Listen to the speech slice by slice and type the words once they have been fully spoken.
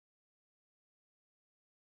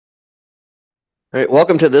All right,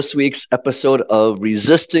 welcome to this week's episode of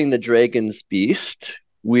Resisting the Dragon's Beast.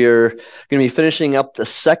 We're going to be finishing up the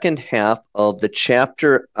second half of the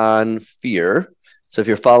chapter on fear. So if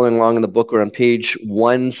you're following along in the book, we're on page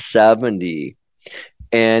 170.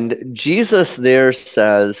 And Jesus there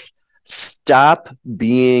says, stop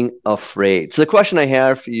being afraid. So the question I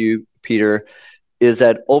have for you, Peter, is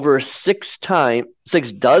that over six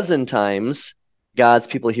dozen times, God's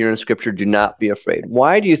people here in Scripture do not be afraid.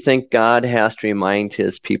 Why do you think God has to remind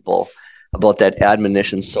his people about that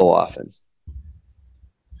admonition so often?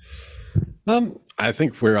 I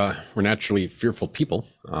think we're naturally fearful people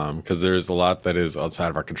because there's a lot that is outside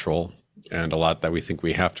of our control, and a lot that we think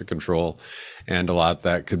we have to control, and a lot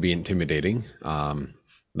that could be intimidating.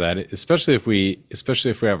 That especially if we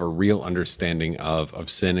have a real understanding of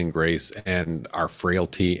sin and grace and our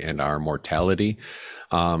frailty and our mortality,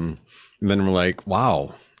 and then we're like,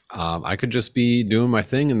 wow, I could just be doing my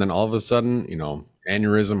thing, and then all of a sudden,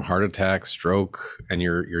 aneurysm, heart attack, stroke, and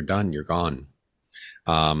you're done, you're gone.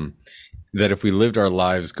 That if we lived our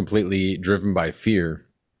lives completely driven by fear,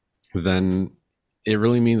 then it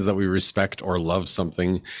really means that we respect or love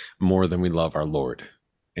something more than we love our Lord.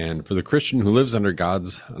 And for the Christian who lives under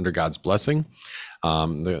God's blessing,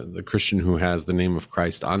 the Christian who has the name of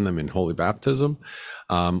Christ on them in holy baptism,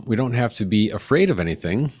 we don't have to be afraid of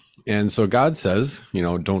anything. And so God says,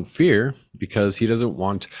 don't fear, because he doesn't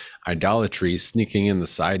want idolatry sneaking in the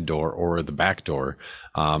side door or the back door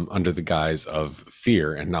under the guise of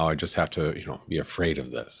fear. And now I just have to, be afraid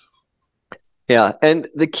of this. Yeah, and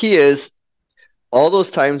the key is all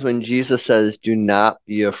those times when Jesus says, do not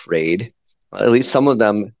be afraid, at least some of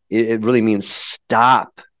them, it really means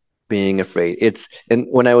stop being afraid. And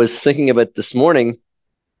when I was thinking of it this morning,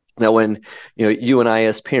 that when, you and I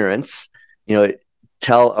as parents,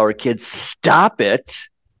 tell our kids, stop it,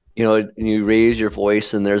 and you raise your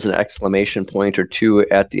voice and there's an exclamation point or two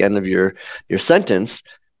at the end of your sentence,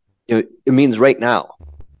 it means right now.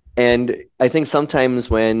 And I think sometimes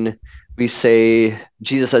when we say,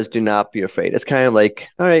 Jesus says, do not be afraid, it's kind of like,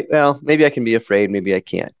 all right, well, maybe I can be afraid, maybe I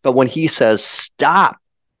can't. But when he says, stop,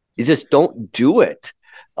 you just don't do it.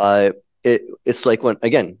 It's like when,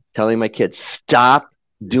 again, telling my kids, stop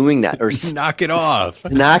doing that, or knock it off.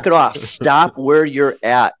 Knock it off. Stop where you're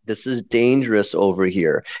at. This is dangerous over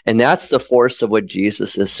here. And that's the force of what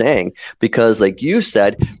Jesus is saying. Because like you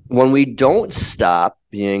said, when we don't stop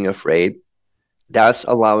being afraid, that's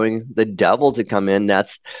allowing the devil to come in.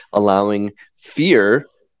 That's allowing fear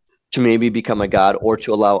to maybe become a god, or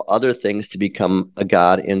to allow other things to become a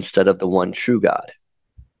god instead of the one true God.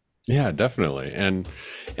 Yeah, definitely. And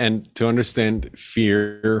to understand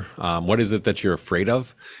fear, what is it that you're afraid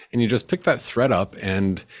of? And you just pick that thread up,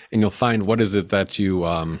 and you'll find what is it that you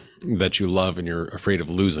love and you're afraid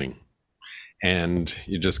of losing. And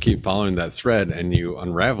you just keep following that thread and you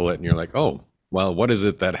unravel it, and you're like, oh, well, what is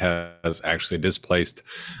it that has actually displaced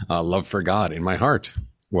love for God in my heart?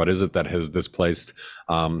 What is it that has displaced,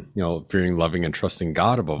 fearing, loving, and trusting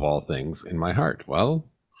God above all things in my heart? Well,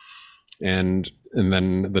 and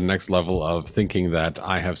then the next level of thinking that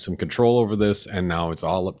I have some control over this, and now it's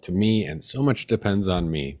all up to me, and so much depends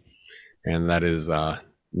on me. And that is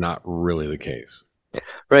not really the case.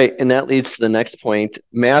 Right. And that leads to the next point,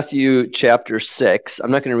 Matthew chapter 6.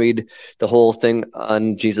 I'm not going to read the whole thing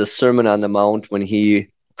on Jesus' Sermon on the Mount when he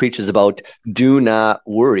preaches about do not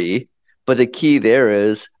worry. But the key there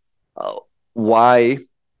is why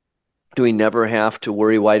do we never have to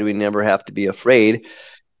worry? Why do we never have to be afraid?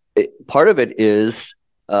 Part of it is,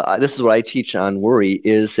 this is what I teach on worry,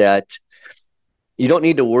 is that you don't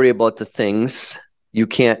need to worry about the things you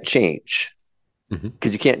can't change,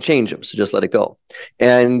 because you can't change them. So just let it go.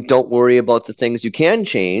 And don't worry about the things you can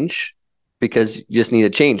change, because you just need to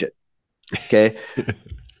change it. Okay.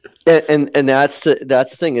 and that's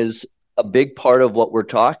the thing, is a big part of what we're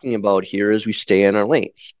talking about here is we stay in our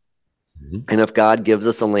lanes. And if God gives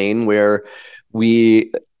us a lane where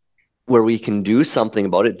we can do something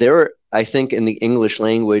about it, I think in the English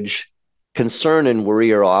language, concern and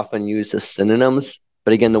worry are often used as synonyms.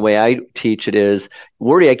 But again, the way I teach it is,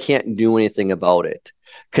 worry, I can't do anything about it.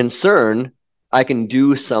 Concern, I can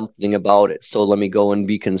do something about it. So let me go and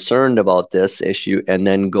be concerned about this issue and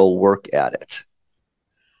then go work at it.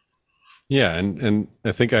 Yeah, and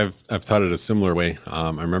I think I've taught it a similar way. I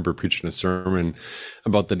remember preaching a sermon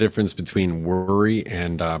about the difference between worry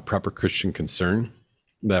and proper Christian concern.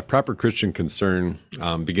 That proper Christian concern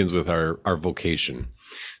begins with our vocation.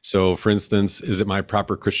 So, for instance, is it my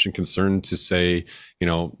proper Christian concern to say,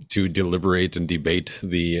 to deliberate and debate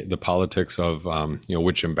the politics of,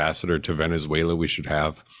 which ambassador to Venezuela we should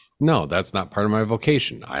have? No, that's not part of my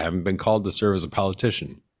vocation. I haven't been called to serve as a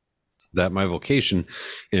politician. that my vocation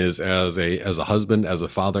is as a husband, as a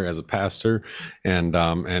father, as a pastor, and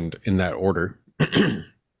in that order.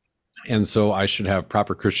 And so I should have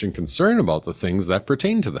proper Christian concern about the things that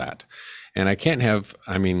pertain to that. And I can't have,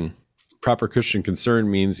 I mean, proper Christian concern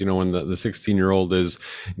means, when the 16-year-old is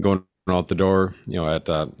going out the door, at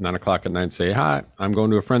 9 o'clock at night, say, hi, I'm going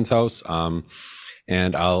to a friend's house.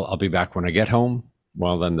 And I'll be back when I get home.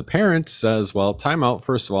 Well, then the parent says, well, time out.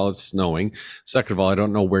 First of all, it's snowing. Second of all, I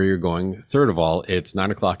don't know where you're going. Third of all, it's 9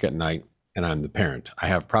 o'clock at night and I'm the parent. I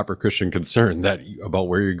have proper Christian concern about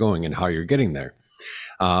where you're going and how you're getting there.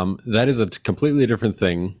 That is a completely different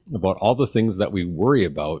thing about all the things that we worry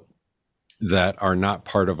about that are not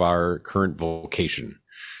part of our current vocation.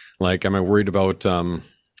 Like, am I worried about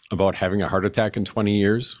having a heart attack in 20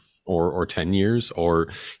 years or 10 years, or,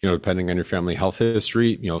 depending on your family health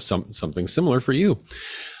history, something similar for you?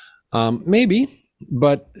 Maybe,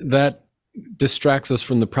 but that distracts us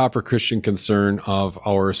from the proper Christian concern of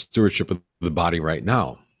our stewardship of the body right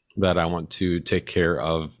now, that I want to take care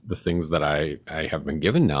of the things that I have been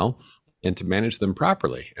given now and to manage them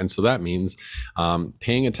properly. And so that means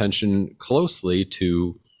paying attention closely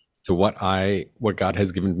to what God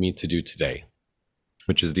has given me to do today,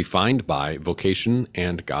 which is defined by vocation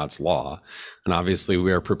and God's law. And obviously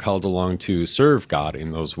we are propelled along to serve God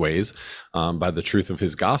in those ways by the truth of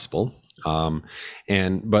his gospel.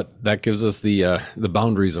 But that gives us the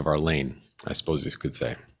boundaries of our lane, I suppose you could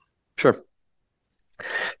say. Sure.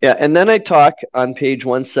 Yeah, and then I talk on page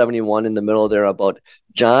 171 in the middle there about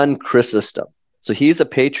John Chrysostom. So he's a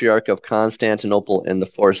patriarch of Constantinople in the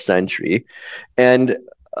 4th century. And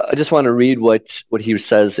I just want to read what he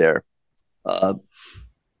says there.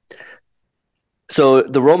 So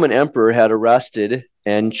the Roman emperor had arrested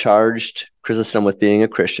and charged Chrysostom with being a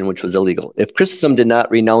Christian, which was illegal. If Chrysostom did not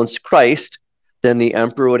renounce Christ, then the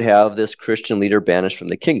emperor would have this Christian leader banished from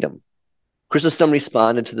the kingdom. Chrysostom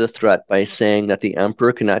responded to the threat by saying that the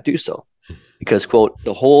emperor could not do so because, quote,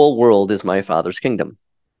 the whole world is my father's kingdom.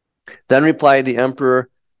 Then replied the emperor,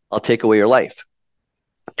 I'll take away your life.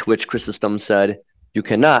 To which Chrysostom said, you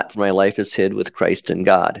cannot, for my life is hid with Christ in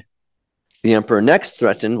God. The emperor next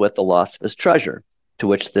threatened with the loss of his treasure, to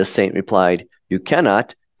which this saint replied, you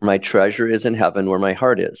cannot, for my treasure is in heaven where my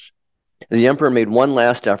heart is. The emperor made one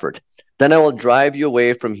last effort. Then I will drive you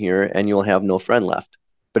away from here and you will have no friend left.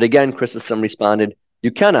 But again, Chrysostom responded, you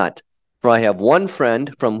cannot, for I have one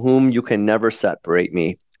friend from whom you can never separate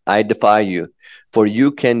me. I defy you, for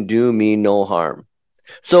you can do me no harm.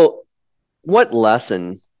 So what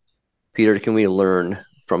lesson, Peter, can we learn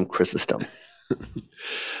from Chrysostom?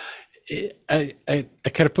 I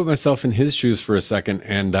kind of put myself in his shoes for a second,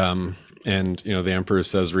 and the emperor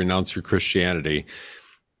says, renounce your Christianity.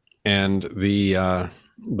 And the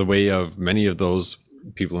way of many of those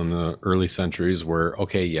people in the early centuries were,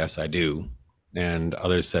 okay, yes, I do. And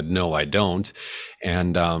others said, no, I don't.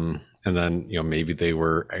 And then, maybe they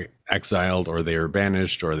were exiled or they were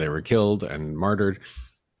banished or they were killed and martyred,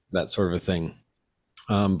 that sort of a thing.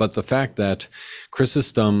 But the fact that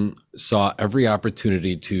Chrysostom saw every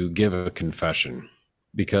opportunity to give a confession,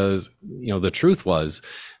 because, the truth was,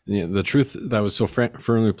 the truth that was so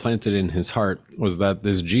firmly planted in his heart was that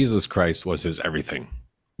this Jesus Christ was his everything.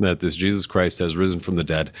 That this Jesus Christ has risen from the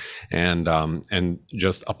dead, and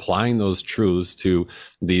just applying those truths to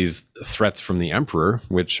these threats from the emperor,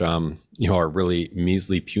 which are really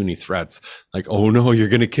measly, puny threats, like, oh no, you're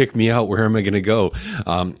going to kick me out. Where am I going to go?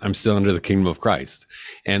 I'm still under the kingdom of Christ.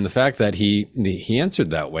 And the fact that he answered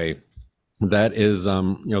that way, that is,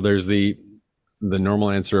 there's the normal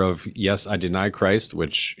answer of yes, I deny Christ,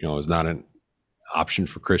 which is not an option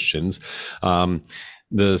for Christians.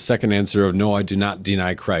 The second answer of no, I do not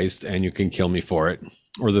deny Christ, and you can kill me for it.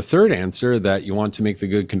 Or the third answer, that you want to make the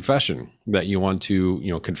good confession, that you want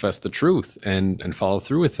to, confess the truth and follow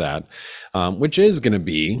through with that, which is going to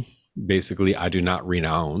be basically, I do not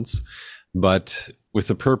renounce, but with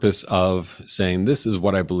the purpose of saying, this is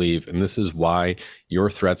what I believe, and this is why your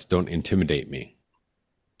threats don't intimidate me.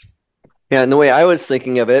 Yeah, and the way I was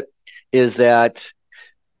thinking of it is that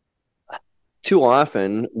too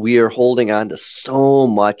often we are holding on to so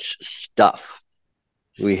much stuff.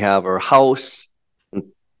 We have our house,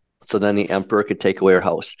 so then the emperor could take away our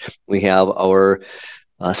house. We have our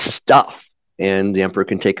stuff, and the emperor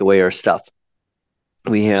can take away our stuff.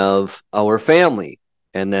 We have our family,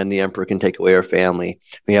 and then the emperor can take away our family.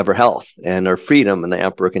 We have our health and our freedom, and the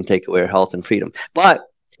emperor can take away our health and freedom. But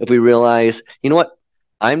if we realize, what,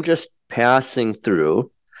 I'm just passing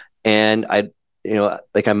through, and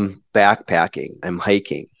like I'm backpacking, I'm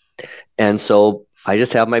hiking. And so I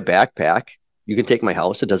just have my backpack. You can take my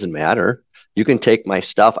house. It doesn't matter. You can take my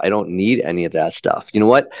stuff. I don't need any of that stuff. You know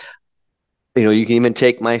what? You can even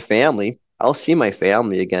take my family. I'll see my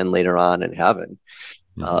family again later on in heaven.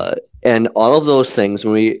 Hmm. And all of those things,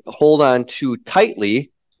 when we hold on too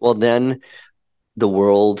tightly, well, then the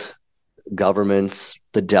world, governments,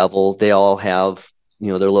 the devil, they all have,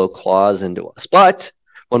 their little claws into us. But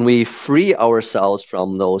when we free ourselves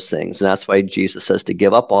from those things, and that's why Jesus says to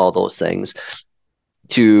give up all those things,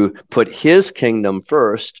 to put his kingdom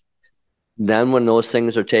first, then when those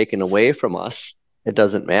things are taken away from us, it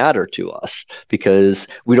doesn't matter to us because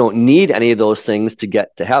we don't need any of those things to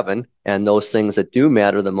get to heaven. And those things that do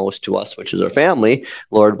matter the most to us, which is our family,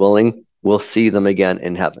 Lord willing, we'll see them again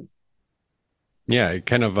in heaven. Yeah, it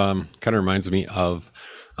kind of reminds me of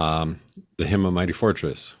the hymn "A Mighty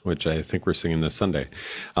Fortress," which I think we're singing this Sunday.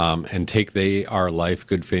 And take they our life,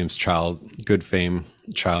 good fame, child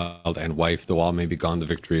and wife. Though all may be gone, the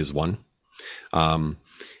victory is won.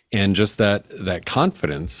 And just that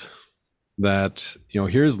confidence that,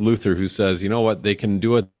 here's Luther who says, you know what, they can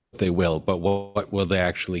do what they will, but what will they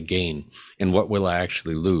actually gain, and what will I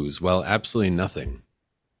actually lose? Well, absolutely nothing.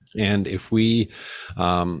 And if we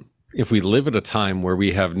live at a time where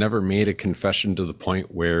we have never made a confession to the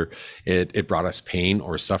point where it brought us pain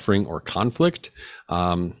or suffering or conflict,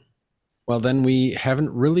 well, then we haven't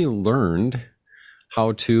really learned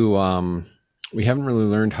how to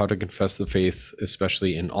confess the faith,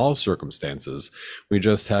 especially in all circumstances. We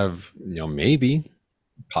just have, maybe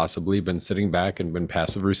possibly been sitting back and been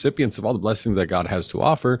passive recipients of all the blessings that God has to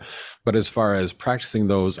offer. But as far as practicing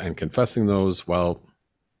those and confessing those, well,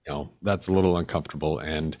 that's a little uncomfortable,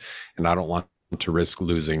 and I don't want to risk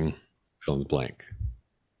losing fill in the blank.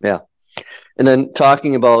 Yeah. And then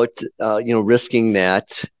talking about, risking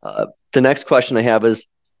that, the next question I have is,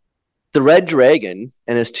 the red dragon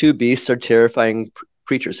and his two beasts are terrifying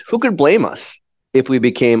creatures. Who could blame us if we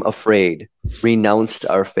became afraid, renounced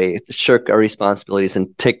our faith, shirk our responsibilities,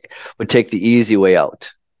 and would take the easy way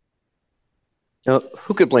out?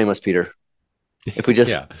 Who could blame us, Peter? If we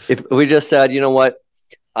just if we just said, you know what,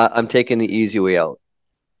 I'm taking the easy way out.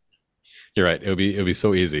 You're right. It'll be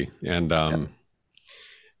so easy. And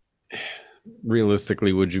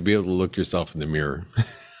realistically, would you be able to look yourself in the mirror?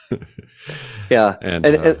 Yeah. And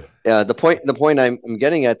the point I'm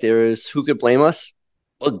getting at there is, who could blame us?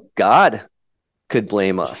 Well, God could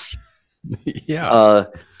blame us. Yeah.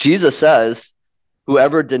 Jesus says,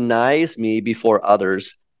 whoever denies me before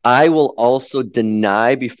others, I will also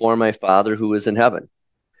deny before my Father who is in heaven.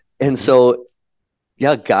 And so,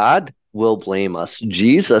 yeah, God will blame us.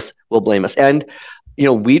 Jesus will blame us. And,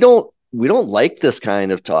 we don't like this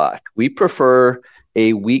kind of talk. We prefer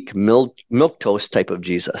a weak milk toast type of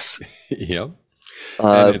Jesus. Yep.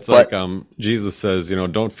 And it's like Jesus says,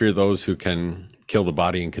 don't fear those who can kill the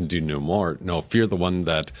body and can do no more. No, fear the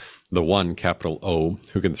one, capital O,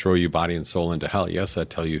 who can throw you body and soul into hell. Yes, I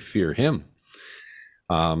tell you, fear him.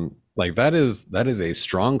 Like that is a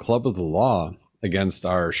strong club of the law against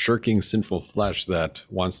our shirking sinful flesh that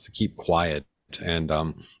wants to keep quiet and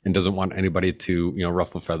doesn't want anybody to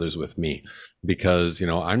ruffle feathers with me, because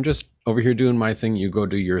I'm just over here doing my thing, you go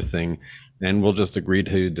do your thing, and we'll just agree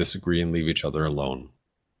to disagree and leave each other alone.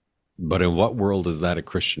 But in what world is that a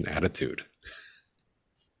Christian attitude?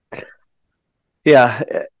 Yeah,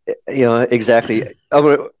 exactly. I'm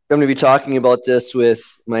going to be talking about this with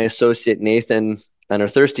my associate Nathan on our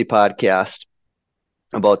Thirsty podcast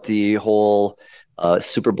about the whole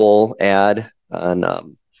Super Bowl ad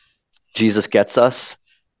on Jesus Gets Us.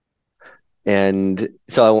 And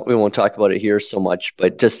so we won't talk about it here so much,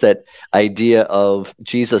 but just that idea of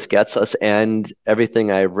Jesus gets us, and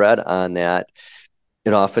everything I've read on that,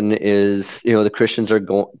 it often is, the Christians are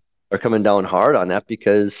coming down hard on that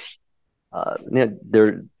because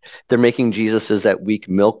they're making Jesus as that weak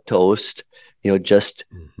milk toast, just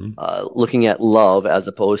looking at love as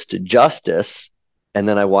opposed to justice. And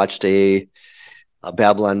then I watched a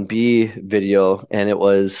Babylon Bee video, and it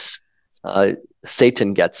was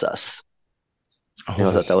Satan Gets Us. I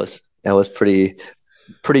thought that was pretty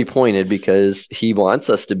pointed, because he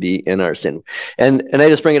wants us to be in our sin. And I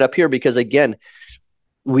just bring it up here because, again,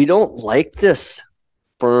 we don't like this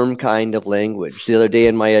firm kind of language. The other day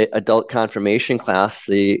in my adult confirmation class,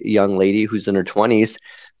 the young lady who's in her 20s,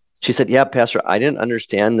 she said, yeah, Pastor, I didn't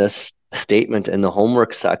understand this statement in the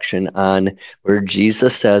homework section on where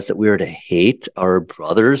Jesus says that we are to hate our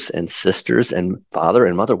brothers and sisters and father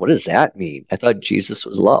and mother. What does that mean? I thought Jesus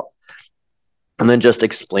was love. And then just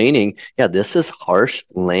explaining, yeah, this is harsh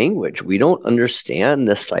language. We don't understand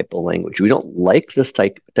this type of language. We don't like this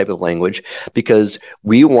type of language because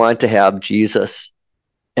we want to have Jesus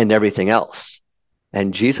and everything else.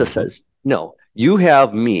 And Jesus says, no, you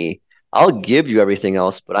have me, I'll give you everything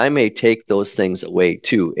else, but I may take those things away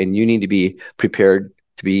too. And you need to be prepared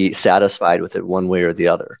to be satisfied with it one way or the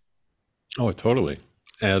other. Oh, totally.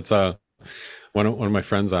 And it's one of my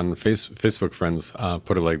friends on Facebook friends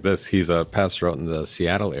put it like this. He's a pastor out in the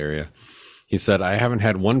Seattle area. He said, I haven't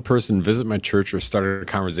had one person visit my church or start a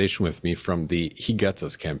conversation with me from the He Gets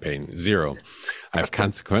Us campaign. Zero. I've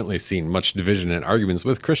consequently seen much division and arguments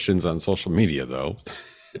with Christians on social media, though.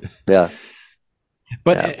 Yeah.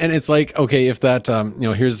 But and it's like, okay, if that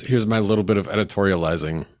here's my little bit of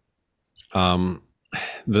editorializing.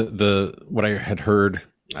 The what I had heard,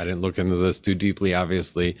 I didn't look into this too deeply,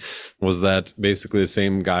 obviously, was that basically the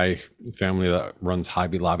same family that runs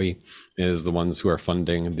Hobby Lobby is the ones who are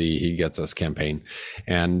funding the He Gets Us campaign.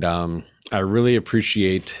 And I really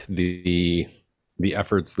appreciate the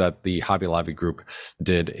efforts that the Hobby Lobby group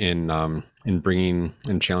did in bringing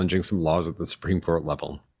and challenging some laws at the Supreme Court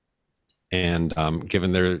level. And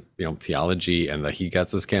given their theology and the He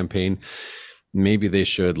Gets Us campaign, maybe they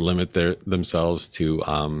should limit themselves to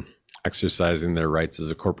exercising their rights as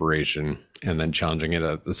a corporation and then challenging it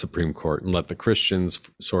at the Supreme Court and let the Christians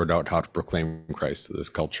sort out how to proclaim Christ to this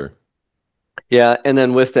culture. Yeah, and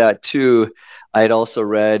then with that too, I had also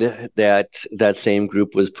read that that same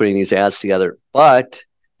group was putting these ads together, but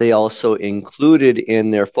they also included in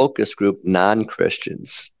their focus group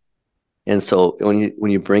non-Christians. And so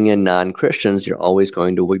when you bring in non-Christians, you're always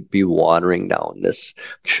going to be watering down this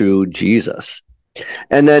true Jesus.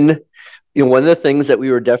 And then, one of the things that we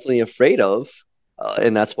were definitely afraid of,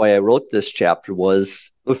 and that's why I wrote this chapter, was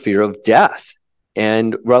the fear of death.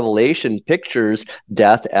 And Revelation pictures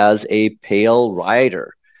death as a pale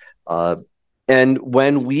rider. And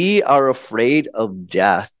when we are afraid of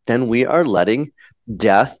death, then we are letting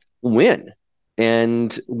death win.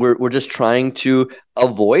 And we're just trying to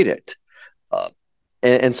avoid it.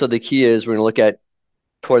 And so the key is we're going to look at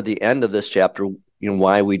toward the end of this chapter,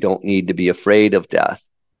 why we don't need to be afraid of death.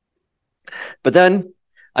 But then,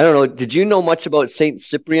 I don't know, did you know much about Saint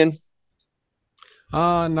Cyprian?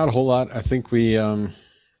 Not a whole lot. I think we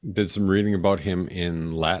did some reading about him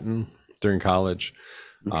in Latin during college.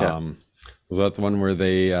 Okay. Was that the one where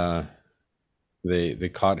they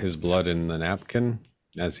caught his blood in the napkin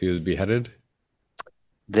as he was beheaded?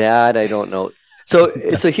 That I don't know. So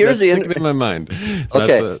here's the sticking in my mind.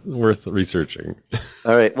 Okay. That's worth researching.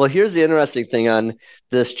 All right. Well, here's the interesting thing on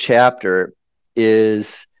this chapter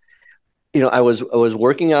is, I was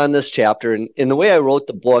working on this chapter, and the way I wrote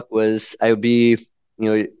the book was I would be,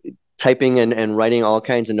 typing and writing all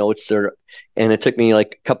kinds of notes there, and it took me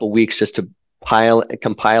like a couple of weeks just to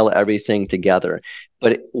compile everything together.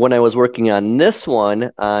 But when I was working on this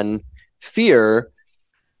one on fear,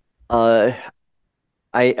 I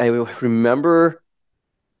remember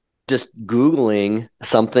just Googling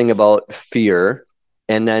something about fear,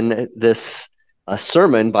 and then this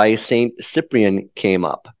sermon by Saint Cyprian came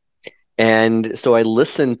up. And so I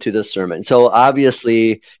listened to the sermon. So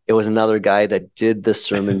obviously it was another guy that did the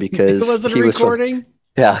sermon because it wasn't a recording.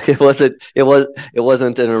 It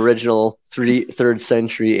wasn't an original 3rd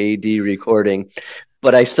century AD recording.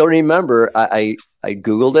 But I still remember I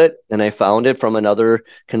Googled it and I found it from another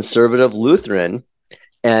conservative Lutheran.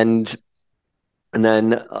 And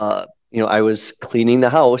then, I was cleaning the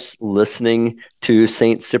house, listening to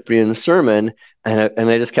Saint Cyprian's sermon, and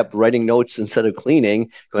I just kept writing notes instead of cleaning,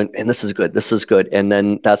 going, and this is good, this is good. And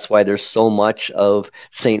then that's why there's so much of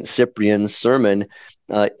Saint Cyprian's sermon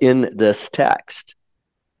in this text.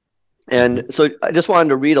 And so I just wanted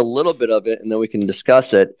to read a little bit of it, and then we can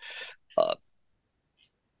discuss it.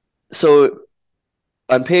 So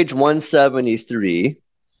on page 173,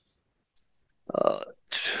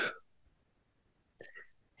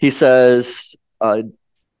 he says, so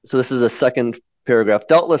this is a second paragraph,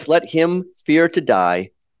 doubtless let him fear to die,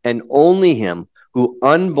 and only him who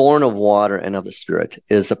unborn of water and of the Spirit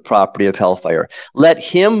is the property of hellfire. Let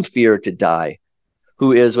him fear to die,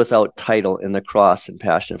 who is without title in the cross and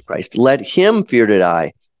passion of Christ. Let him fear to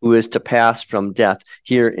die, who is to pass from death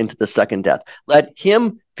here into the second death. Let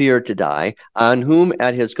him fear to die, on whom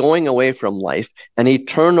at his going away from life an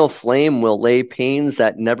eternal flame will lay pains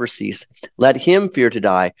that never cease. Let him fear to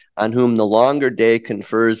die, on whom the longer day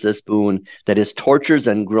confers this boon, that his tortures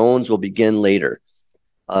and groans will begin later.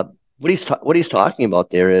 What he's talking about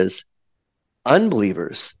there is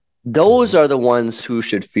unbelievers. Those are the ones who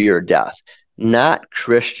should fear death, not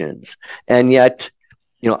Christians. And yet,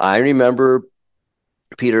 I remember,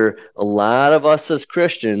 Peter, a lot of us as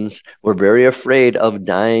Christians were very afraid of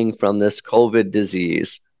dying from this COVID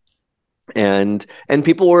disease. And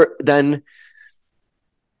people were then,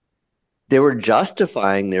 they were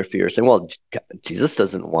justifying their fear, saying, well, Jesus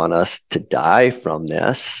doesn't want us to die from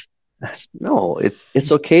this. No,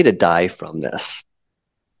 it's okay to die from this.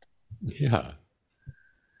 Yeah.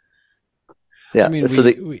 I Yeah. mean, So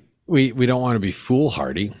we don't want to be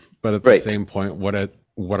foolhardy, but at the right. same point,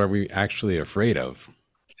 what are we actually afraid of?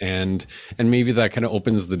 And maybe that kind of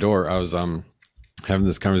opens the door. I was having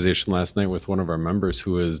this conversation last night with one of our members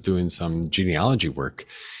who is doing some genealogy work,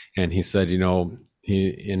 and he said, he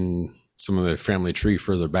in some of the family tree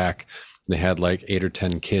further back, they had like 8 or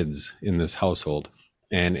 10 kids in this household,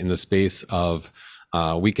 and in the space of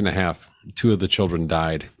a week and a half, two of the children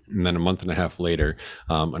died, and then a month and a half later,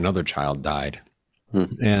 another child died. Hmm.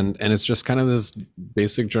 And it's just kind of this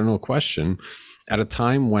basic general question at a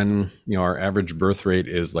time when our average birth rate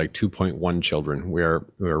is like 2.1 children. We're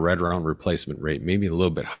right around replacement rate, maybe a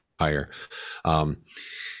little bit higher,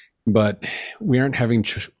 but we aren't having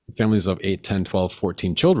families of 8, 10, 12,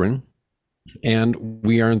 14 children, and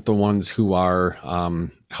we aren't the ones who are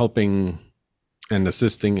helping and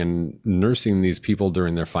assisting and nursing these people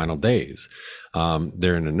during their final days.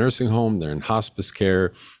 They're in a nursing home, they're in hospice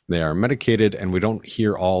care, they are medicated, and we don't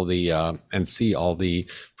hear all the and see all the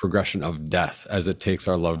progression of death as it takes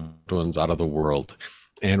our loved ones out of the world.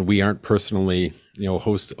 And we aren't personally,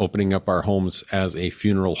 opening up our homes as a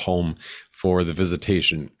funeral home for the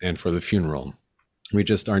visitation and for the funeral. We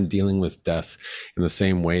just aren't dealing with death in the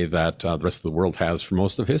same way that the rest of the world has for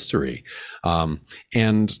most of history.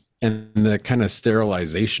 And the kind of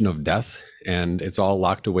sterilization of death, and it's all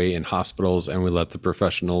locked away in hospitals, and we let the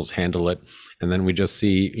professionals handle it. And then we just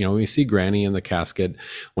see, we see Granny in the casket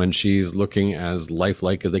when she's looking as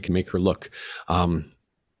lifelike as they can make her look.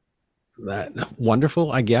 That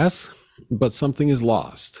wonderful, I guess, but something is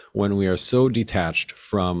lost when we are so detached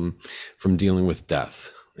from dealing with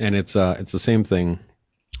death. And it's the same thing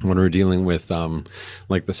when we're dealing with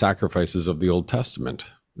like the sacrifices of the Old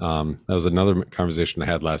Testament. That was another conversation I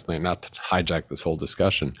had last night, not to hijack this whole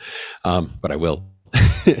discussion, but I will.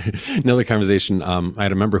 Another conversation. I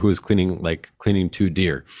had a member who was cleaning 2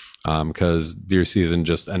 deer because deer season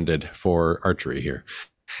just ended for archery here.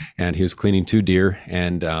 And he was cleaning 2 deer.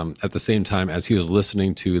 And at the same time as he was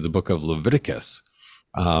listening to the book of Leviticus.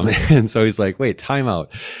 And so he's like, wait, time out.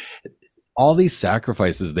 All these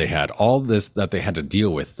sacrifices they had, all this that they had to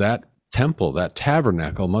deal with, that temple, that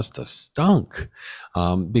tabernacle must have stunk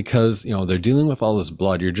because, they're dealing with all this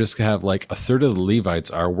blood. You're just gonna have like a third of the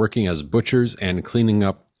Levites are working as butchers and cleaning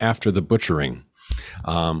up after the butchering.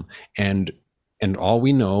 And all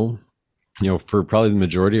we know, for probably the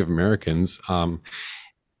majority of Americans,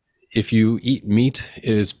 if you eat meat,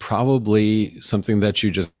 it is probably something that you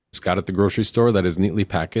just got at the grocery store that is neatly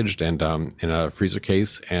packaged and in a freezer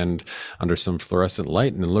case and under some fluorescent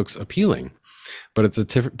light, and it looks appealing. But it's a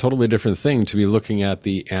totally different thing to be looking at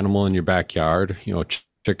the animal in your backyard,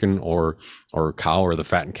 chicken or cow or the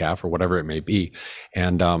fattened calf or whatever it may be,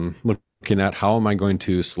 and looking at how am I going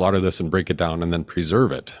to slaughter this and break it down and then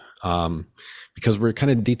preserve it, because we're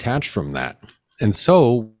kind of detached from that. And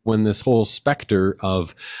so when this whole specter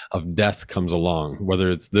of death comes along, whether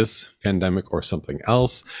it's this pandemic or something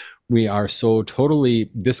else, we are so totally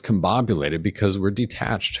discombobulated because we're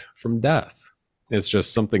detached from death. It's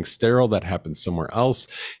just something sterile that happens somewhere else.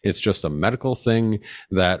 It's just a medical thing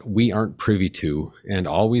that we aren't privy to. And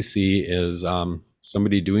all we see is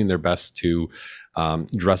somebody doing their best to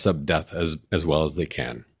dress up death as well as they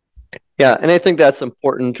can. Yeah, and I think that's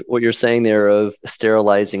important what you're saying there of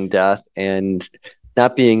sterilizing death and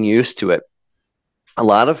not being used to it. A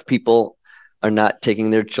lot of people are not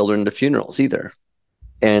taking their children to funerals either.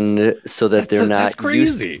 And so that that's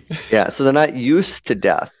crazy. So they're not used to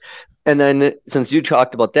death. And then since you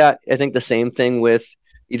talked about that, I think the same thing with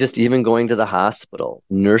you just even going to the hospital,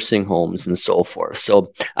 nursing homes, and so forth.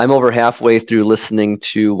 So I'm over halfway through listening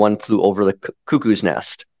to One Flew Over the Cuckoo's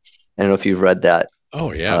Nest. I don't know if you've read that.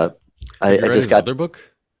 Oh, yeah. I read just his got other book.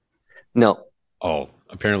 No. Oh,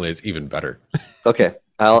 apparently it's even better. Okay,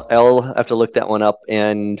 I'll have to look that one up.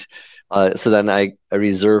 And so then I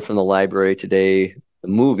reserved from the library today the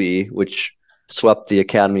movie, which swept the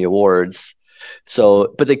Academy Awards.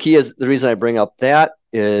 So, but the key is the reason I bring up that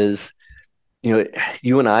is,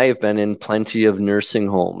 you and I have been in plenty of nursing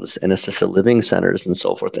homes and assisted living centers and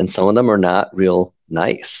so forth, and some of them are not real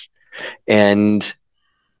nice.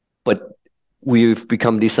 But we've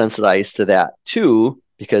become desensitized to that too,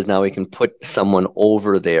 because now we can put someone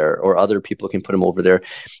over there or other people can put them over there.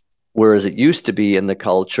 Whereas it used to be in the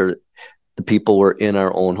culture, the people were in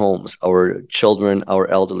our own homes. Our children, our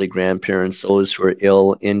elderly grandparents, those who were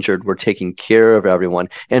ill, injured, were taking care of everyone.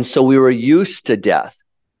 And so we were used to death.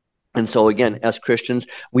 And so again, as Christians,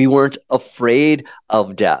 we weren't afraid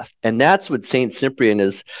of death. And that's what St. Cyprian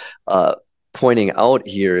is pointing out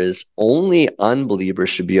here is only unbelievers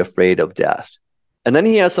should be afraid of death. And then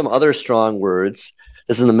he has some other strong words.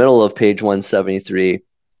 This is in the middle of page 173.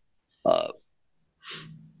 Uh,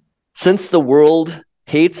 Since the world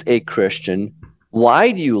hates a Christian,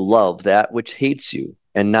 why do you love that which hates you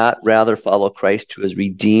and not rather follow Christ who has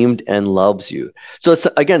redeemed and loves you? So it's,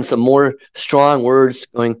 again, some more strong words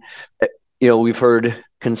going, we've heard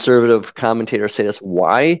conservative commentators say this.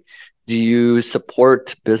 Why do you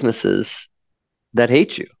support businesses that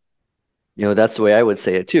hate you? That's the way I would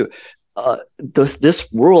say it too.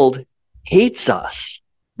 This world hates us.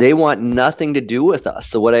 They want nothing to do with us.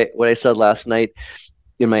 So what I said last night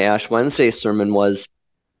in my Ash Wednesday sermon was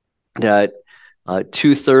that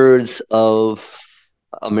 2/3 of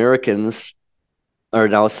Americans are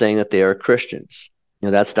now saying that they are Christians.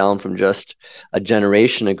 That's down from just a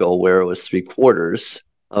generation ago where it was 3/4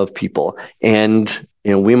 of people. And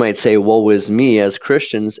we might say, woe is me as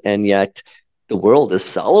Christians, and yet the world is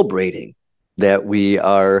celebrating that we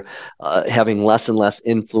are having less and less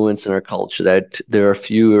influence in our culture, that there are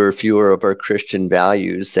fewer of our Christian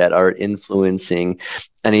values that are influencing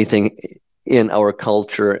anything in our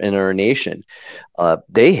culture and our nation.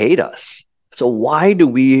 They hate us. So why do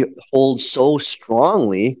we hold so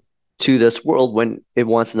strongly to this world when it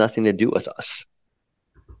wants nothing to do with us?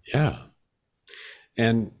 Yeah.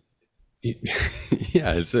 And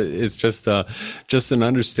yeah, it's just an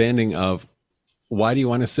understanding of, why do you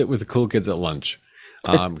want to sit with the cool kids at lunch?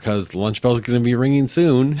 Because the lunch bell is going to be ringing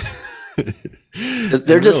soon.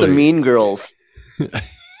 They're just the mean girls.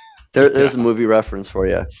 There's a movie reference for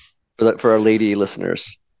you, for our lady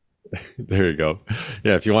listeners. There you go.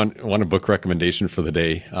 Yeah, if you want a book recommendation for the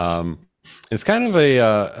day, it's kind of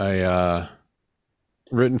a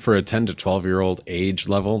written for a 10 to 12-year-old age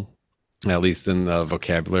level, at least in the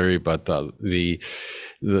vocabulary, but the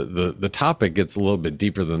topic gets a little bit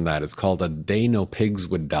deeper than that. It's called A Day No Pigs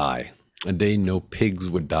Would Die. A Day No Pigs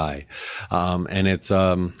Would Die. And it's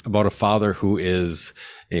about a father who is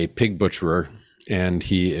a pig butcherer, and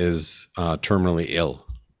he is terminally ill.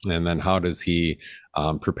 And then how does he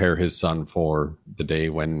prepare his son for the day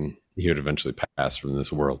when he would eventually pass from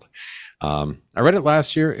this world? I read it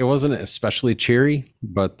last year. It wasn't especially cheery,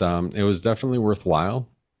 but it was definitely worthwhile.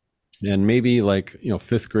 And maybe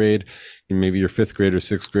fifth grade, maybe your fifth grade or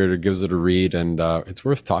sixth grader gives it a read, and it's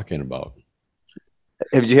worth talking about.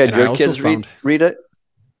 Have you had your kids read it?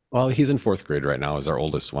 Well, he's in fourth grade right now, is our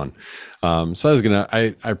oldest one. So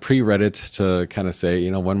I pre-read it to kind of say,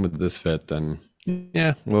 when would this fit? And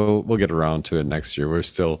yeah, we'll get around to it next year. We're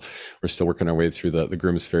still working our way through the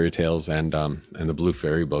Grimm's fairy tales and the Blue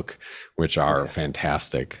Fairy book, which are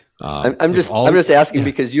fantastic. I'm just asking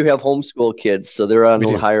because you have homeschool kids, so they're on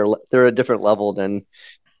they're a different level than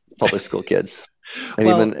public school kids,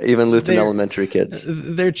 and even Lutheran elementary kids.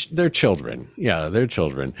 They're children. Yeah, they're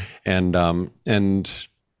children, and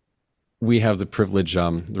we have the privilege,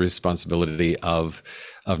 the responsibility of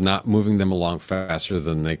not moving them along faster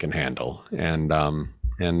than they can handle, and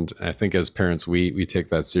I think as parents we take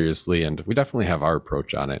that seriously, and we definitely have our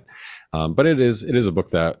approach on it. But it is a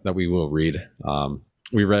book that we will read.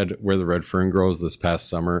 We read Where the Red Fern Grows this past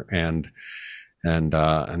summer, and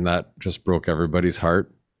that just broke everybody's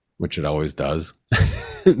heart, which it always does.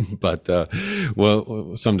 But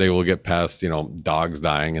someday we'll get past dogs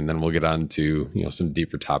dying, and then we'll get on to some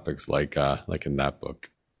deeper topics like in that book.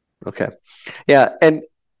 Okay, yeah, and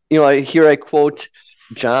I quote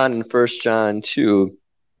John in 1 John 2.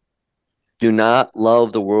 Do not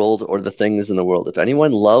love the world or the things in the world. If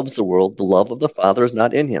anyone loves the world, the love of the Father is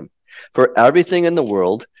not in him. For everything in the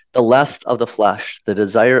world, the lust of the flesh, the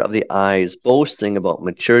desire of the eyes, boasting about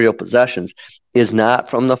material possessions, is not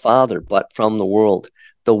from the Father, but from the world.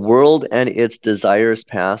 The world and its desires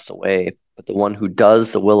pass away, but the one who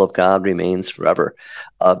does the will of God remains forever.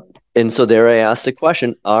 And so there I asked the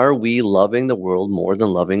question, are we loving the world more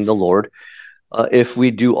than loving the Lord if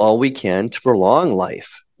we do all we can to prolong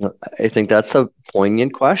life? I think that's a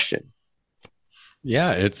poignant question.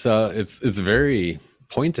 Yeah, it's very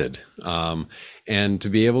pointed, and to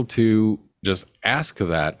be able to just ask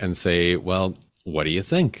that and say, well, what do you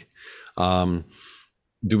think?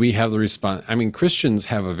 Do we have the response? I mean, Christians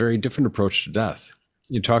have a very different approach to death.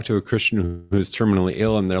 You talk to a Christian who's terminally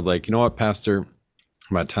ill, and they're like, you know what, Pastor,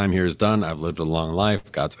 my time here is done. I've lived a long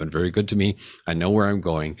life. God's been very good to me. I know where I'm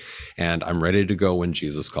going, and I'm ready to go when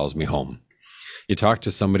Jesus calls me home. You talk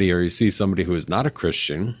to somebody, or you see somebody who is not a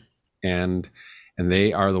Christian, and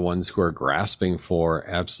they are the ones who are grasping for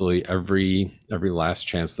absolutely every last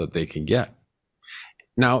chance that they can get.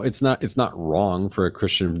 Now, it's not wrong for a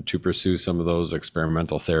Christian to pursue some of those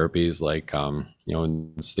experimental therapies, like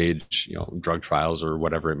in stage drug trials or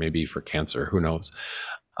whatever it may be for cancer. Who knows?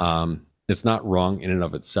 It's not wrong in and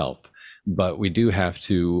of itself, but we do have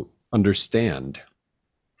to understand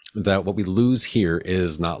that what we lose here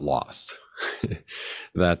is not lost.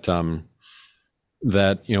 that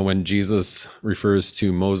when Jesus refers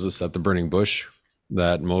to Moses at the burning bush,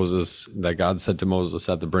 that God said to Moses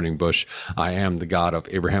at the burning bush, "I am the God of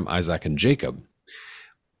Abraham, Isaac, and Jacob."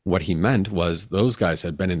 What he meant was those guys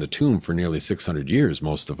had been in the tomb for nearly 600 years,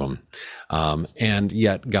 most of them. And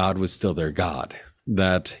yet God was still their God,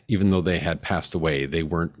 that even though they had passed away, they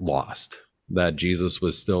weren't lost, that Jesus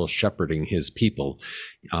was still shepherding his people,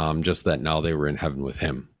 just that now they were in heaven with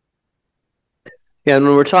him. Yeah, and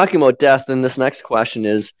when we're talking about death, then this next question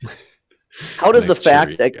is, how does Nice the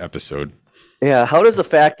fact that episode. Yeah, how does the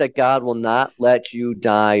fact that God will not let you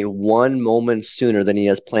die one moment sooner than he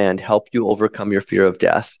has planned help you overcome your fear of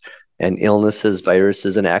death and illnesses,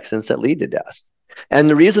 viruses, and accidents that lead to death? And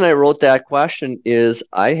the reason I wrote that question is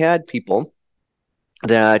I had people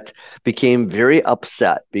that became very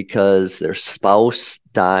upset because their spouse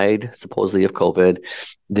died, supposedly of COVID.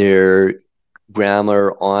 Their grandma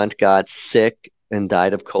or aunt got sick and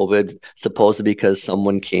died of COVID, supposedly because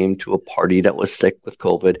someone came to a party that was sick with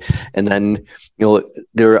COVID. And then,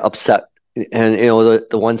 they're upset. And,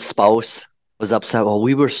 the one spouse was upset. Well,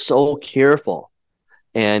 we were so careful.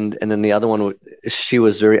 And then the other one, she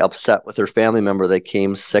was very upset with her family member that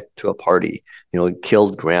came sick to a party,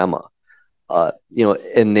 killed grandma.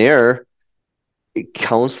 And they're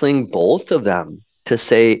counseling both of them to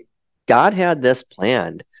say, God had this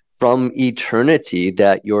planned from eternity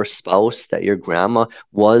that your spouse, that your grandma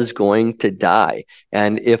was going to die.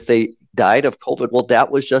 And if they died of COVID, well,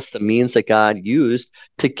 that was just the means that God used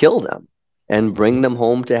to kill them and bring them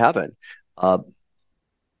home to heaven. Psalm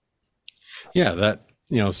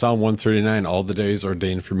 139, all the days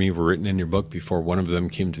ordained for me were written in your book before one of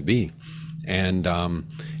them came to be. And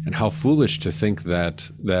how foolish to think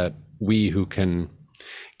that we who can't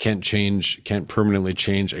permanently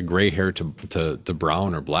change a gray hair to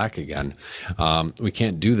brown or black again. We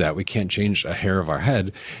can't do that. We can't change a hair of our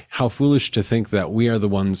head. How foolish to think that we are the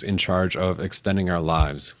ones in charge of extending our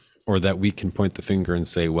lives, or that we can point the finger and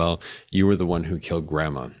say, well, you were the one who killed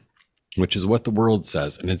grandma, which is what the world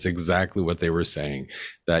says. And it's exactly what they were saying,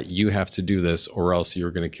 that you have to do this or else you're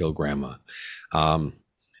going to kill grandma.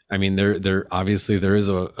 There obviously there is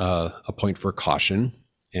a point for caution.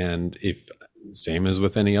 And same as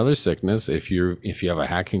with any other sickness, if you have a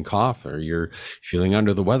hacking cough or you're feeling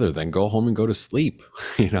under the weather, then go home and go to sleep.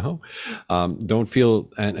 Don't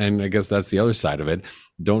feel, and I guess that's the other side of it.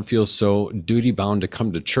 Don't feel so duty bound to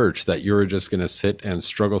come to church that you're just going to sit and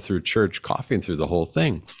struggle through church, coughing through the whole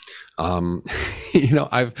thing.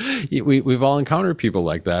 We've all encountered people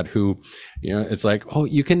like that who, it's like, oh,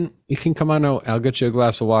 you can come on out, I'll get you a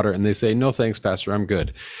glass of water. And they say, no, thanks, Pastor, I'm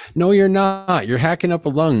good. No, you're not. You're hacking up a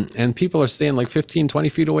lung, and people are staying like 15, 20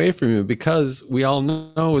 feet away from you because we all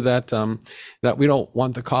know that, that we don't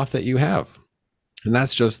want the cough that you have. And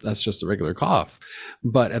that's just a regular cough.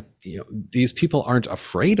 But these people aren't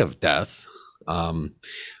afraid of death.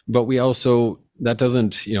 But we also, that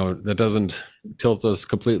doesn't tilt us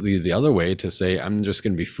completely the other way to say, I'm just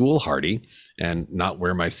going to be foolhardy and not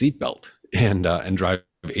wear my seatbelt and drive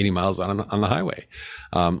 80 miles on the highway.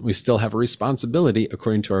 We still have a responsibility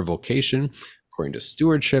according to our vocation, according to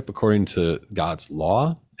stewardship, according to God's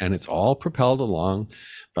law, and it's all propelled along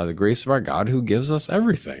by the grace of our God who gives us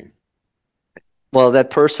everything. Well, that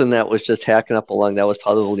person that was just hacking up a lung, that was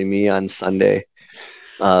probably me on Sunday.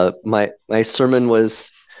 My sermon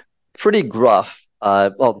was pretty gruff.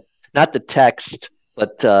 Well, not the text,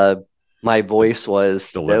 but my voice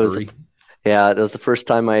was delivery. That was the first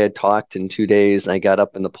time I had talked in 2 days. I got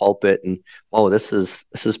up in the pulpit and, oh, this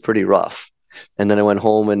is pretty rough. And then I went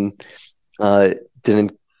home and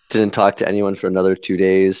didn't talk to anyone for another 2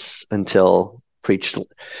 days until preached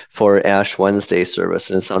for Ash Wednesday service,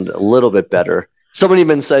 and it sounded a little bit better. Someone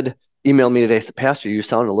even emailed me today, said, Pastor, you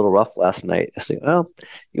sounded a little rough last night. I said, well,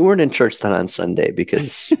 you weren't in church then on Sunday,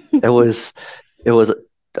 because it was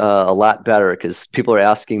a lot better, because people are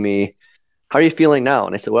asking me, how are you feeling now?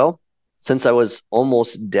 And I said, well, since I was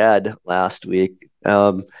almost dead last week,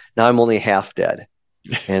 now I'm only half dead.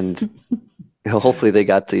 And hopefully they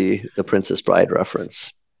got the Princess Bride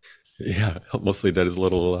reference. Yeah, mostly dead is a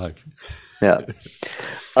little alive. Yeah.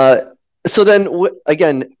 So then,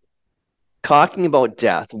 again, talking about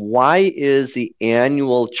death, why is the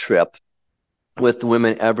annual trip with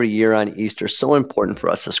women every year on Easter so important for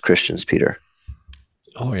us as Christians, Peter?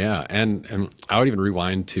 Oh, yeah. And I would even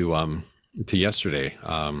rewind to to yesterday,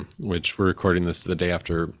 which we're recording this the day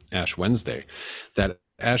after Ash Wednesday, that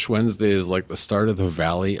Ash Wednesday is like the start of the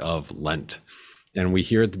Valley of Lent. And we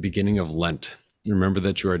hear at the beginning of Lent, remember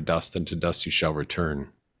that you are dust, and to dust you shall return.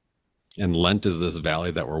 And Lent is this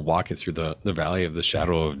valley that we're walking through, the valley of the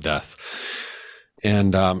shadow of death.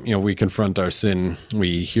 And, we confront our sin,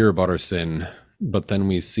 we hear about our sin, but then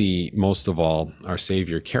we see, most of all, our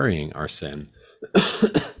Savior carrying our sin.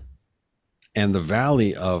 And the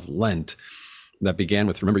valley of Lent that began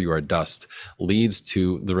with, remember you are dust, leads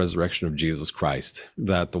to the resurrection of Jesus Christ,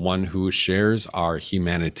 that the one who shares our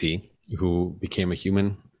humanity, who became a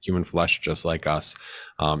human flesh just like us,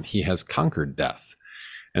 he has conquered death.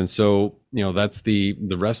 And so, that's the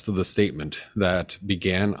rest of the statement that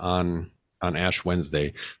began on Ash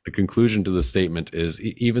Wednesday. The conclusion to the statement is,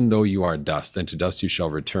 even though you are dust, and to dust you shall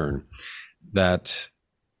return, that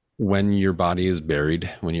when your body is buried,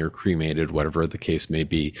 when you're cremated, whatever the case may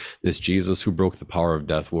be, this Jesus who broke the power of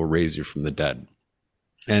death will raise you from the dead.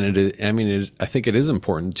 And I think it is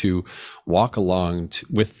important to walk along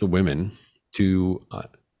with the women to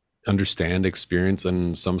understand, experience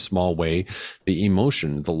in some small way the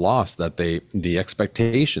emotion, the loss that the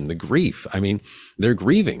expectation, the grief. I mean, they're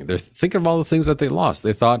grieving. They're thinking of all the things that they lost.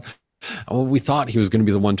 They thought, well, we thought he was going to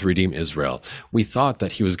be the one to redeem Israel. We thought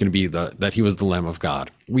that he was going to be that he was the Lamb of God.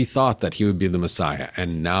 We thought that he would be the Messiah.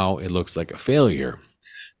 And now it looks like a failure.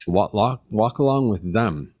 To walk along with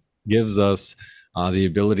them gives us the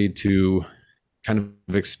ability to kind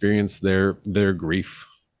of experience their grief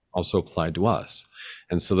also applied to us.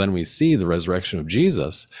 And so then we see the resurrection of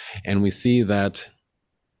Jesus, and we see that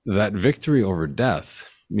victory over death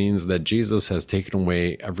means that Jesus has taken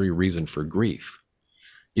away every reason for grief.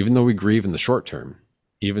 Even though we grieve in the short term,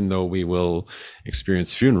 even though we will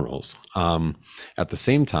experience funerals, at the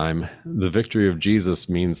same time, the victory of Jesus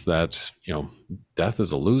means that, death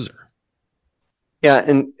is a loser. Yeah,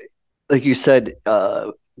 and like you said,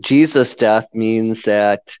 Jesus' death means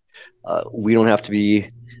that we don't have to be,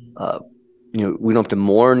 we don't have to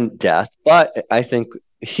mourn death. But I think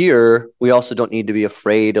here we also don't need to be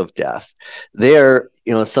afraid of death. There,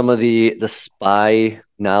 some of the spy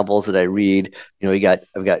novels that I read, I've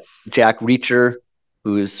got Jack Reacher,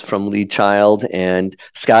 who's from Lead Child, and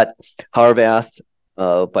Scott Harvath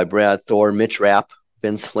by Brad Thor, Mitch Rapp,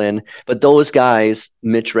 Vince Flynn. But those guys,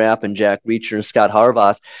 Mitch Rapp and Jack Reacher and Scott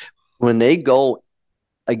Harvath, when they go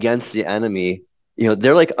against the enemy,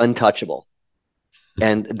 they're like untouchable.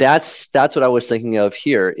 And that's what I was thinking of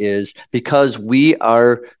here, is because we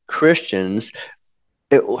are Christians,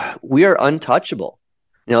 we are untouchable.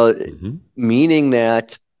 Meaning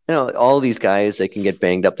that all these guys, they can get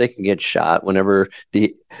banged up, they can get shot whenever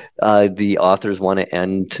the authors want to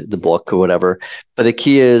end the book or whatever. But the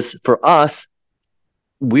key is, for us,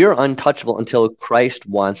 we are untouchable until Christ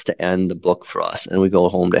wants to end the book for us and we go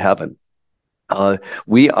home to heaven.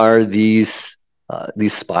 We are these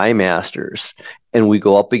spy masters, and we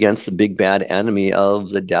go up against the big bad enemy of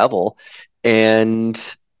the devil,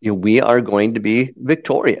 and we are going to be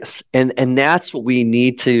victorious. And that's what we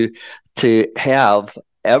need to have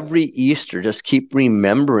every Easter. Just keep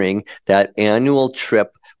remembering that annual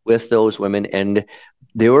trip with those women, and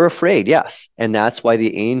they were afraid, yes, and that's why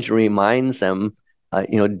the angel reminds them,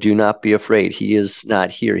 do not be afraid. He is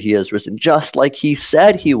not here. He has risen, just like he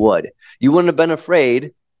said he would. You wouldn't have been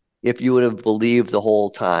afraid if you would have believed the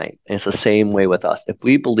whole time. And it's the same way with us. If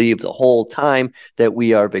we believe the whole time that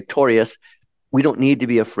we are victorious, we don't need to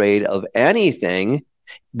be afraid of anything,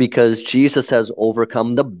 because Jesus has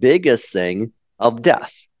overcome the biggest thing of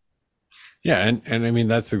death. Yeah, and I mean,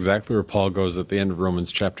 that's exactly where Paul goes at the end of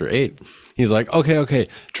Romans chapter 8. He's like, okay,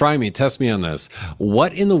 try me, test me on this.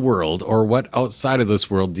 What in the world, or what outside of this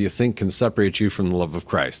world, do you think can separate you from the love of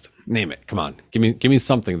Christ? Name it. Come on, give me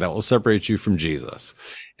something that will separate you from Jesus.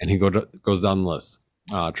 And he goes down the list: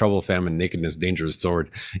 trouble, famine, nakedness, dangerous sword,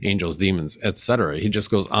 angels, demons, etc. He just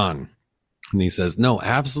goes on. And he says, no,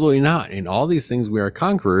 absolutely not. In all these things we are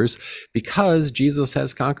conquerors, because Jesus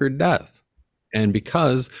has conquered death. And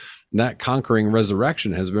because that conquering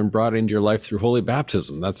resurrection has been brought into your life through holy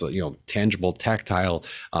baptism. That's a tangible, tactile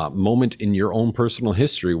moment in your own personal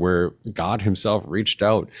history where God himself reached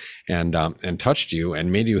out and touched you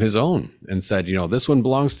and made you his own and said, this one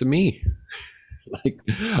belongs to me. Like,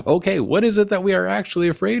 okay, what is it that we are actually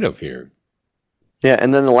afraid of here? Yeah,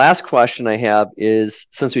 and then the last question I have is,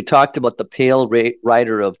 since we talked about the pale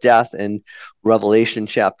rider of death in Revelation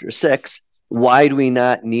chapter 6, why do we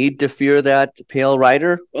not need to fear that pale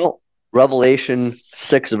rider? Well, Revelation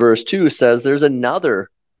 6 verse 2 says there's another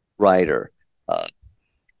rider.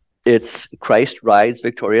 It's Christ rides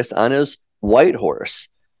victorious on his white horse.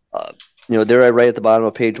 there I write at the bottom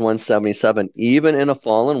of page 177, even in a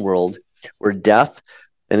fallen world where death,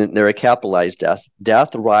 and there I capitalize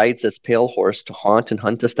death rides its pale horse to haunt and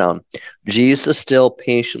hunt us down, Jesus still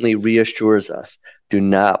patiently reassures us, do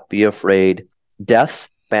not be afraid. Death's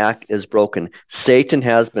back is broken. Satan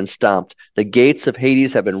has been stomped. The gates of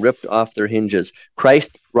Hades have been ripped off their hinges.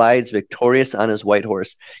 Christ rides victorious on his white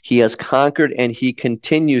horse. He has conquered and he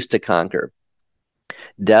continues to conquer.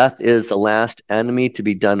 Death is the last enemy to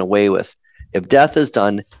be done away with. If death is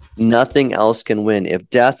done, nothing else can win. If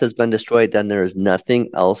death has been destroyed, then there is nothing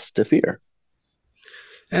else to fear.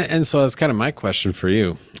 And so that's kind of my question for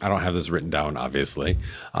you. I don't have this written down, obviously,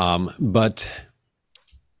 but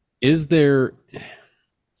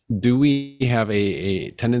do we have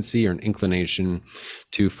a tendency or an inclination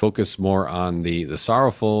to focus more on the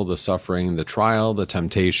sorrowful, the suffering, the trial, the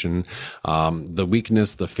temptation, the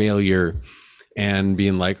weakness, the failure, and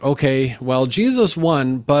being like, okay, well, Jesus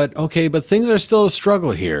won, but things are still a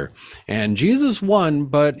struggle here. And Jesus won,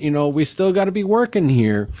 but we still got to be working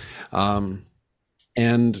here.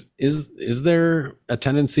 And is there a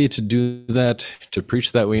tendency to do that, to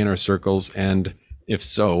preach that way in our circles? And if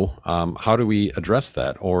so, how do we address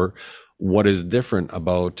that? Or what is different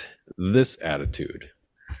about this attitude?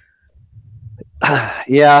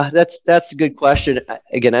 Yeah, that's a good question.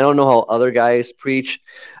 Again, I don't know how other guys preach.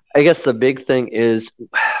 I guess the big thing is,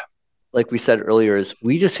 like we said earlier, is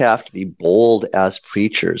we just have to be bold as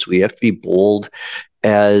preachers. We have to be bold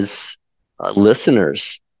as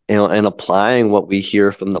listeners, and applying what we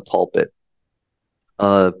hear from the pulpit.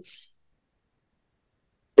 And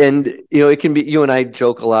it can be, you and I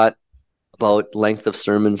joke a lot about length of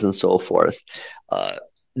sermons and so forth.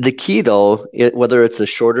 The key, though, whether it's a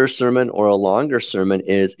shorter sermon or a longer sermon,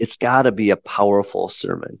 is it's got to be a powerful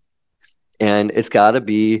sermon. And it's got to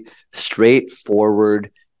be straightforward.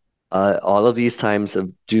 All of these times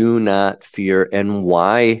of do not fear, and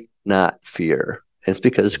why not fear? It's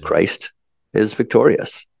because Christ is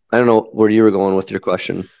victorious. I don't know where you were going with your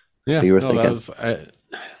question. Yeah, you were thinking.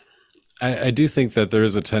 I do think that there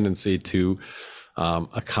is a tendency to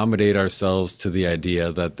accommodate ourselves to the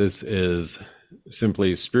idea that this is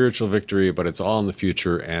simply spiritual victory, but it's all in the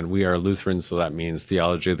future. And we are Lutherans, so that means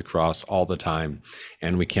theology of the cross all the time.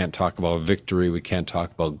 And we can't talk about victory. We can't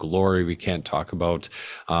talk about glory. We can't talk about,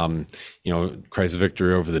 Christ's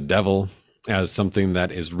victory over the devil as something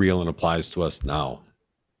that is real and applies to us now.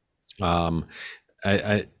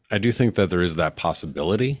 I do think that there is that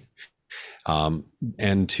possibility.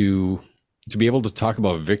 And to be able to talk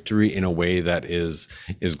about victory in a way that is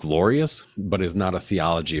glorious, but is not a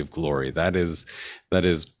theology of glory. That is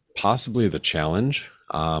possibly the challenge.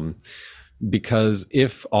 Because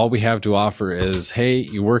if all we have to offer is, hey,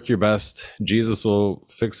 you work your best, Jesus will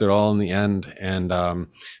fix it all in the end, and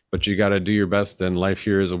but you got to do your best, and life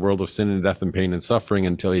here is a world of sin and death and pain and suffering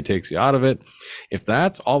until he takes you out of it. If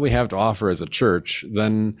that's all we have to offer as a church,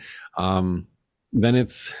 then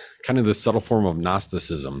it's kind of this subtle form of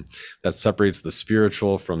Gnosticism that separates the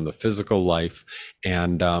spiritual from the physical life.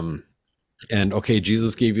 And okay,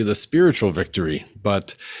 Jesus gave you the spiritual victory,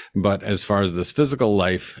 but as far as this physical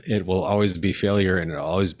life, it will always be failure and it'll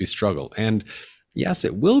always be struggle. And yes,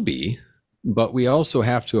 it will be, but we also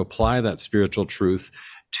have to apply that spiritual truth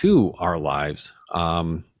to our lives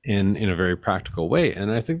in a very practical way.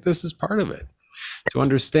 And I think this is part of it. To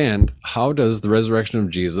understand, how does the resurrection of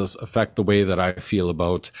Jesus affect the way that I feel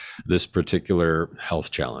about this particular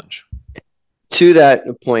health challenge? To that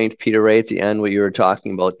point, Peter, right at the end, what you were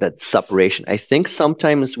talking about, that separation, I think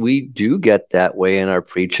sometimes we do get that way in our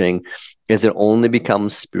preaching, is it only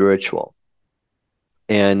becomes spiritual.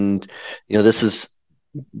 And, this is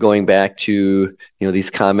going back to, these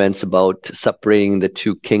comments about separating the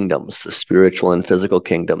two kingdoms, the spiritual and physical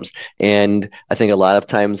kingdoms. And I think a lot of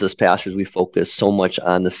times as pastors, we focus so much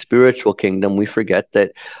on the spiritual kingdom, we forget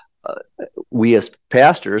that we as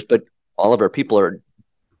pastors, but all of our people are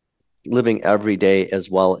living every day as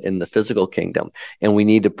well in the physical kingdom. And we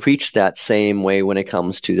need to preach that same way when it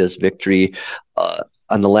comes to this victory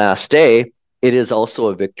on the last day. It is also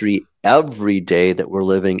a victory every day that we're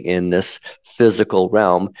living in this physical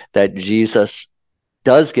realm, that Jesus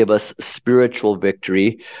does give us spiritual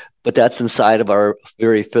victory, but that's inside of our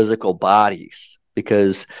very physical bodies,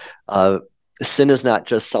 because sin is not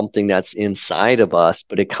just something that's inside of us,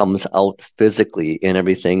 but it comes out physically in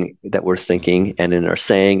everything that we're thinking and in our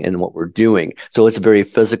saying and what we're doing. So it's a very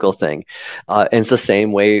physical thing. And it's the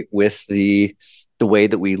same way with the way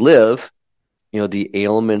that we live. The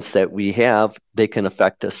ailments that we have, they can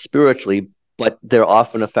affect us spiritually, but they're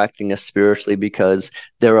often affecting us spiritually because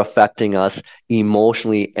they're affecting us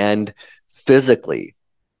emotionally and physically.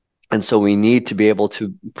 And so we need to be able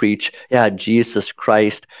to preach, yeah, Jesus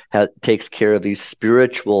Christ takes care of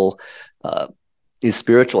uh, these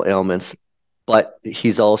spiritual ailments, but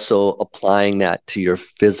he's also applying that to your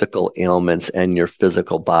physical ailments and your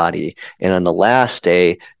physical body. And on the last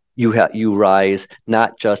day, you rise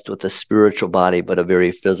not just with a spiritual body, but a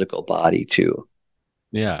very physical body too.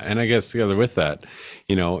 Yeah, and I guess together with that,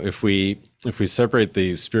 if we separate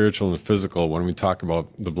the spiritual and physical when we talk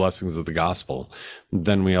about the blessings of the gospel,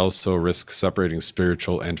 then we also risk separating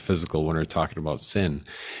spiritual and physical when we're talking about sin.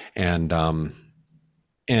 And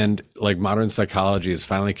and like modern psychology is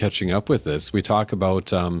finally catching up with this. We talk about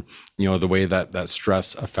the way that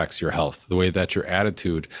stress affects your health, the way that your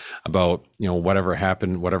attitude about whatever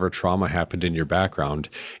happened, whatever trauma happened in your background.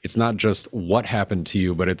 It's not just what happened to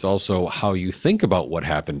you, but it's also how you think about what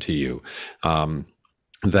happened to you.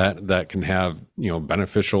 That can have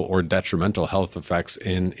beneficial or detrimental health effects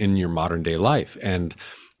in your modern day life. And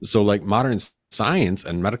so like modern science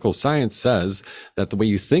and medical science says that the way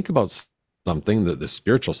you think about something, that the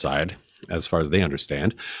spiritual side, as far as they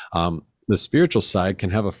understand, the spiritual side can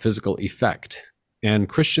have a physical effect. And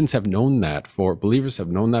Christians have known that believers have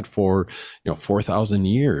known that for 4,000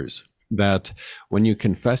 years, that when you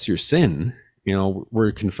confess your sin,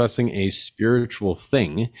 we're confessing a spiritual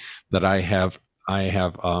thing that I have I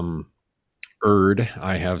have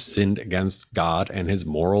sinned against God and his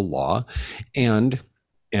moral law. And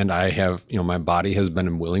I have, my body has been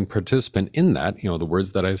a willing participant in that, the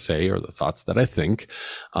words that I say or the thoughts that I think.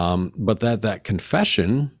 But that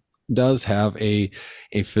confession does have a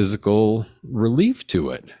physical relief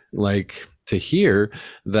to it. Like to hear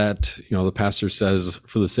that, the pastor says,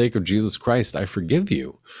 for the sake of Jesus Christ, I forgive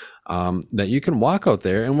you. That you can walk out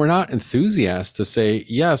there, and we're not enthusiasts to say,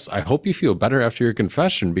 yes, I hope you feel better after your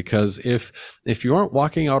confession, because if you aren't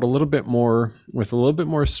walking out a little bit more with a little bit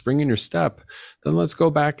more spring in your step, then let's go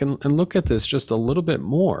back and look at this just a little bit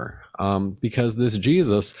more, because this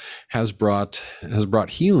Jesus has brought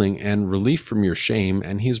healing and relief from your shame,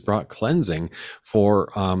 and he's brought cleansing for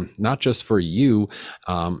not just for you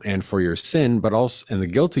and for your sin, but also and the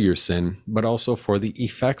guilt of your sin, but also for the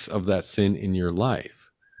effects of that sin in your life.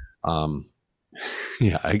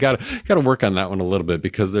 Yeah, I gotta work on that one a little bit,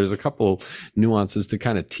 because there's a couple nuances to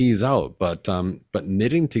kind of tease out, but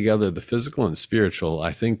knitting together the physical and spiritual,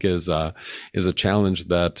 I think is a challenge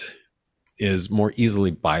that is more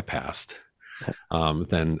easily bypassed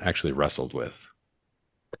than actually wrestled with.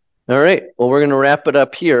 All right, well, we're going to wrap it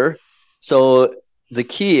up here. So the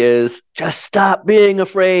key is just stop being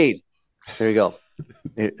afraid. There you go.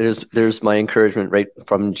 There's my encouragement right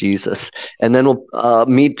from Jesus. And then we'll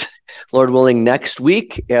meet, Lord willing, next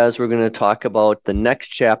week, as we're going to talk about the next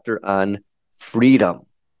chapter on freedom.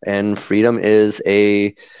 And freedom is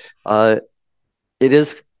it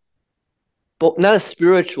is not a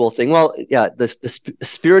spiritual thing. Well, yeah, the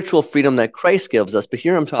spiritual freedom that Christ gives us. But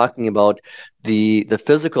here I'm talking about the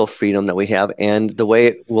physical freedom that we have. And the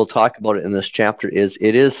way we'll talk about it in this chapter is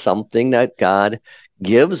it is something that God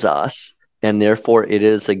gives us. And therefore, it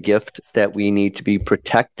is a gift that we need to be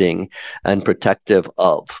protecting and protective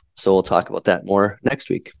of. So we'll talk about that more next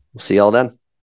week. We'll see y'all then.